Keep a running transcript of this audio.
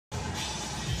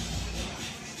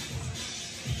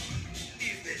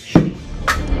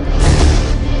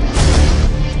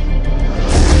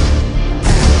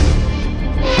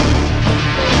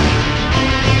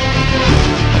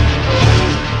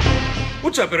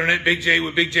What's up, Internet? Big J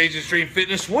with Big J's Extreme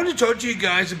Fitness. Wanted to talk to you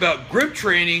guys about grip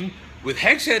training with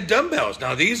HEX head dumbbells.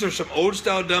 Now, these are some old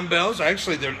style dumbbells.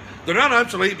 Actually, they're not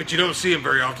obsolete, but you don't see them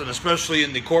very often, especially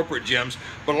in the corporate gyms.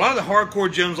 But a lot of the hardcore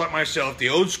gyms like myself, the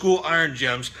old school iron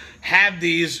gyms, have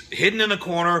these hidden in a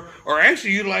corner or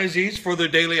actually utilize these for their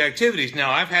daily activities. Now,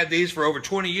 I've had these for over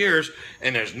 20 years,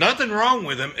 and there's nothing wrong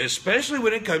with them, especially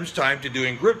when it comes time to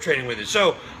doing grip training with it.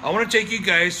 So I want to take you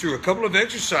guys through a couple of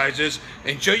exercises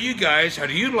and show you guys how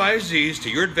to utilize these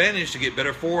to your advantage to get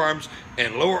better forearms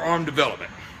and lower arm development.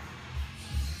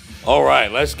 All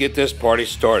right, let's get this party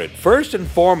started. First and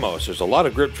foremost, there's a lot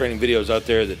of grip training videos out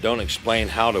there that don't explain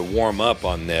how to warm up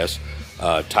on this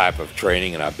type of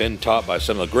training, and I've been taught by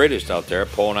some of the greatest out there,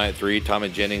 Paul Knight 3, Tommy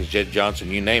Jennings, Jed Johnson,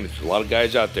 you name it. There's a lot of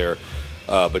guys out there,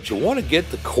 but you want to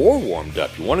get the core warmed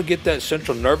up. You want to get that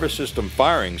central nervous system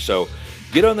firing, so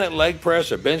get on that leg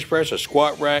press or bench press or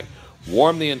squat rack,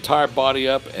 warm the entire body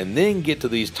up, and then get to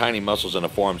these tiny muscles in the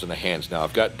forearms and the hands. Now,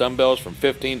 I've got dumbbells from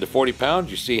 15 to 40 pounds.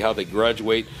 You see how they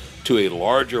graduate to a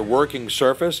larger working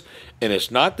surface, and it's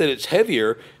not that it's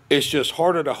heavier, it's just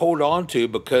harder to hold on to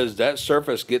because that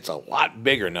surface gets a lot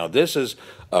bigger. Now, this is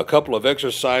a couple of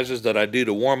exercises that I do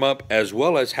to warm up as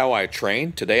well as how I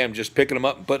train. Today I'm just picking them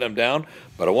up and putting them down,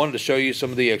 but I wanted to show you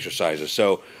some of the exercises.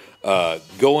 So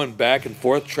going back and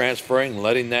forth, transferring,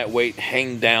 letting that weight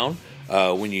hang down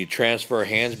when you transfer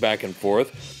hands back and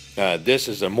forth. This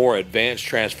is a more advanced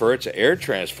transfer. It's an air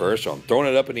transfer, so I'm throwing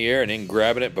it up in the air and then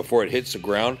grabbing it before it hits the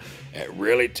ground. It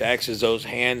really taxes those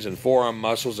hands and forearm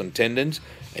muscles and tendons,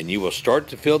 and you will start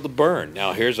to feel the burn.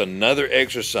 Now, here's another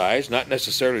exercise, not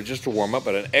necessarily just a warm-up,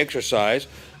 but an exercise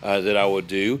that I would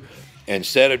do.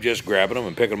 Instead of just grabbing them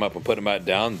and picking them up and putting them back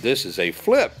down, this is a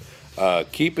flip.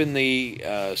 Keeping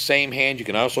the same hand, you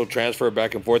can also transfer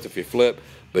back and forth if you flip,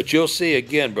 but you'll see,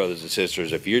 again, brothers and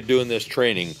sisters, if you're doing this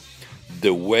training,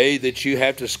 the way that you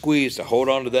have to squeeze to hold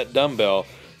on to that dumbbell,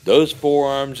 those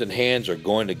forearms and hands are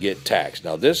going to get taxed.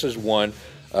 Now, this is one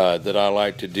that I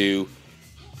like to do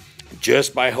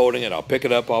just by holding it. I'll pick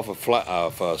it up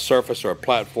off a surface or a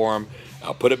platform.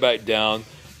 I'll put it back down,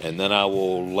 and then I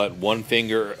will let one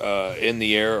finger in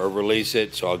the air or release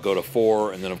it. So I'll go to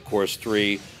 4, and then, of course,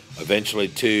 3, eventually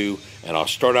 2. And I'll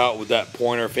start out with that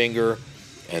pointer finger,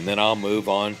 and then I'll move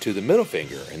on to the middle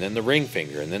finger, and then the ring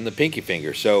finger, and then the pinky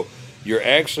finger. So you're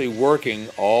actually working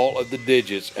all of the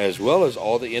digits as well as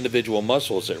all the individual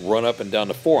muscles that run up and down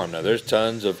the forearm. Now, there's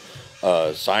tons of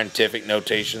scientific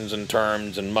notations and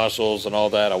terms and muscles and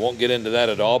all that. I won't get into that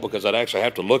at all because I'd actually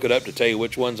have to look it up to tell you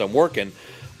which ones I'm working,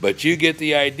 but you get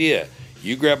the idea.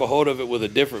 You grab a hold of it with a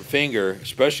different finger,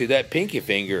 especially that pinky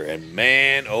finger, and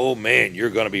man, oh man, you're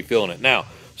going to be feeling it. Now,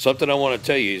 something I want to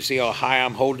tell you, you see how high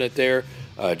I'm holding it there?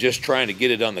 Just trying to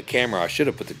get it on the camera. I should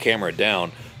have put the camera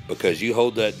down, because you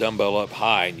hold that dumbbell up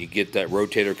high and you get that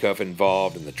rotator cuff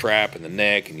involved and the trap and the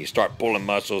neck, and you start pulling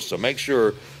muscles. So make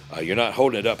sure you're not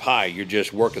holding it up high. You're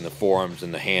just working the forearms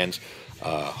and the hands.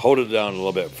 Hold it down a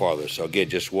little bit farther. So again,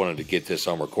 just wanted to get this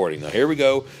on recording. Now, here we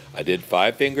go. I did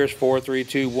 5 fingers, 4, 3,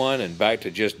 2, 1, and back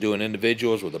to just doing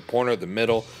individuals with the pointer, the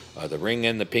middle, the ring,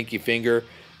 and the pinky finger.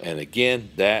 And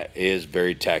again, that is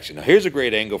very taxing. Now, here's a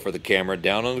great angle for the camera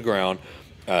down on the ground.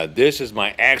 This is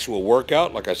my actual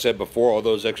workout. Like I said before, all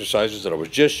those exercises that I was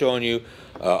just showing you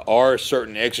are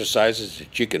certain exercises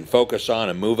that you can focus on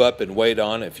and move up in weight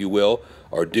on, if you will,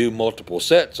 or do multiple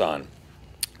sets on.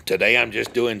 Today I'm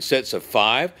just doing sets of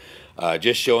 5,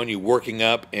 just showing you working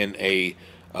up in a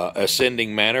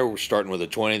ascending manner. We're starting with a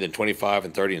 20, then 25,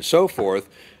 and 30, and so forth,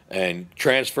 and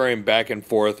transferring back and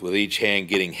forth with each hand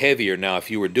getting heavier. Now,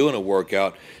 if you were doing a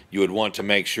workout, you would want to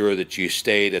make sure that you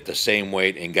stayed at the same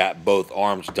weight and got both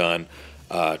arms done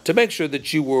to make sure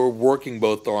that you were working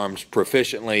both arms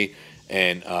proficiently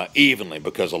and evenly,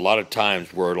 because a lot of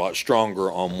times we're a lot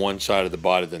stronger on one side of the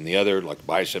body than the other, like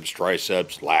biceps,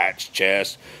 triceps, lats,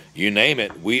 chest, you name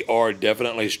it. We are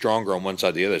definitely stronger on one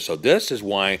side than the other. So this is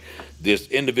why this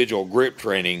individual grip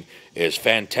training is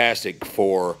fantastic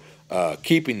for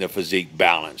keeping the physique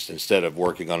balanced instead of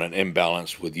working on an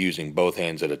imbalance with using both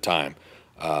hands at a time.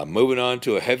 Moving on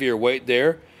to a heavier weight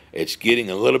there. It's getting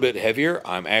a little bit heavier.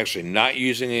 I'm actually not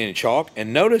using any chalk.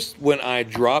 And notice when I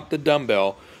drop the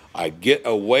dumbbell, I get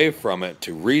away from it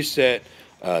to reset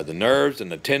the nerves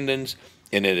and the tendons,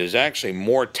 and it is actually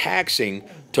more taxing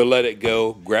to let it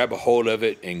go, grab a hold of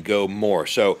it, and go more.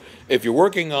 So if you're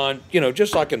working on,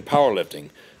 just like in powerlifting,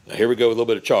 now here we go with a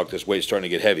little bit of chalk. This weight's starting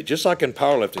to get heavy. Just like in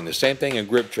powerlifting, the same thing in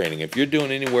grip training. If you're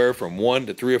doing anywhere from 1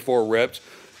 to 3 or 4 reps,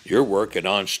 you're working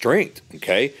on strength,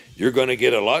 okay? You're going to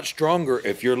get a lot stronger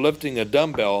if you're lifting a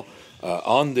dumbbell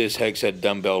on this HEX head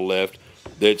dumbbell lift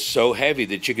that's so heavy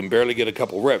that you can barely get a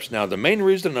couple reps. Now, the main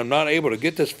reason I'm not able to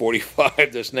get this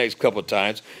 45 this next couple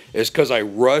times is because I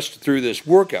rushed through this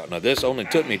workout. Now, this only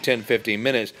took me 10-15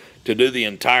 minutes to do the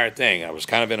entire thing. I was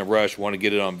kind of in a rush, want to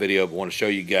get it on video, but want to show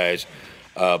you guys.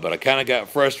 But I kind of got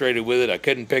frustrated with it. I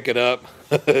couldn't pick it up.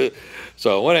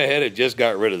 So I went ahead and just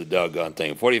got rid of the doggone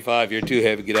thing. 45, you're too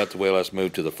heavy, get out the way, let's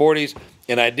move to the 40s.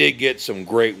 And I did get some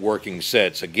great working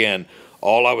sets. Again,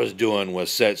 all I was doing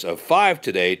was sets of 5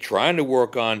 today, trying to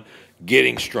work on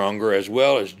getting stronger as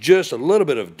well as just a little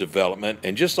bit of development.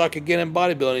 And just like, again, in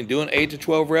bodybuilding, doing 8 to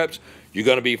 12 reps, you're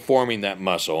going to be forming that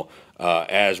muscle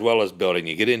as well as building.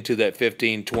 You get into that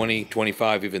 15, 20,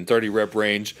 25, even 30 rep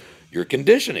range, you're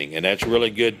conditioning, and that's really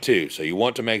good too. So you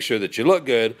want to make sure that you look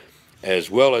good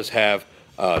as well as have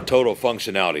total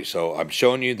functionality. So I'm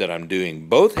showing you that I'm doing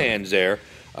both hands there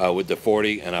with the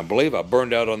 40, and I believe I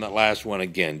burned out on that last one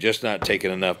again, just not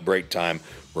taking enough break time.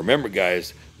 Remember,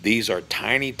 guys, these are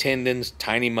tiny tendons,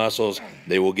 tiny muscles.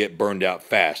 They will get burned out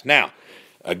fast. Now,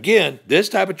 again, this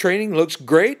type of training looks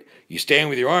great. You stand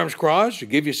with your arms crossed, you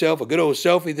give yourself a good old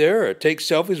selfie there, or take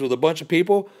selfies with a bunch of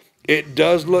people. It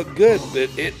does look good,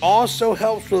 but it also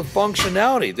helps with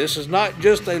functionality. This is not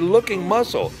just a looking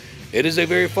muscle. It is a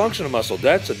very functional muscle.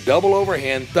 That's a double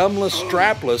overhand, thumbless,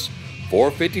 strapless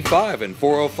 455 and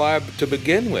 405 to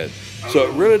begin with. So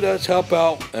it really does help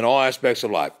out in all aspects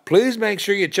of life. Please make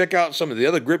sure you check out some of the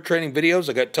other grip training videos.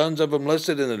 I got tons of them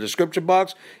listed in the description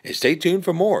box. And stay tuned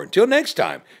for more. Until next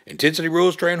time, intensity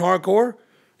rules, train hardcore,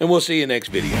 and we'll see you next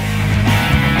video.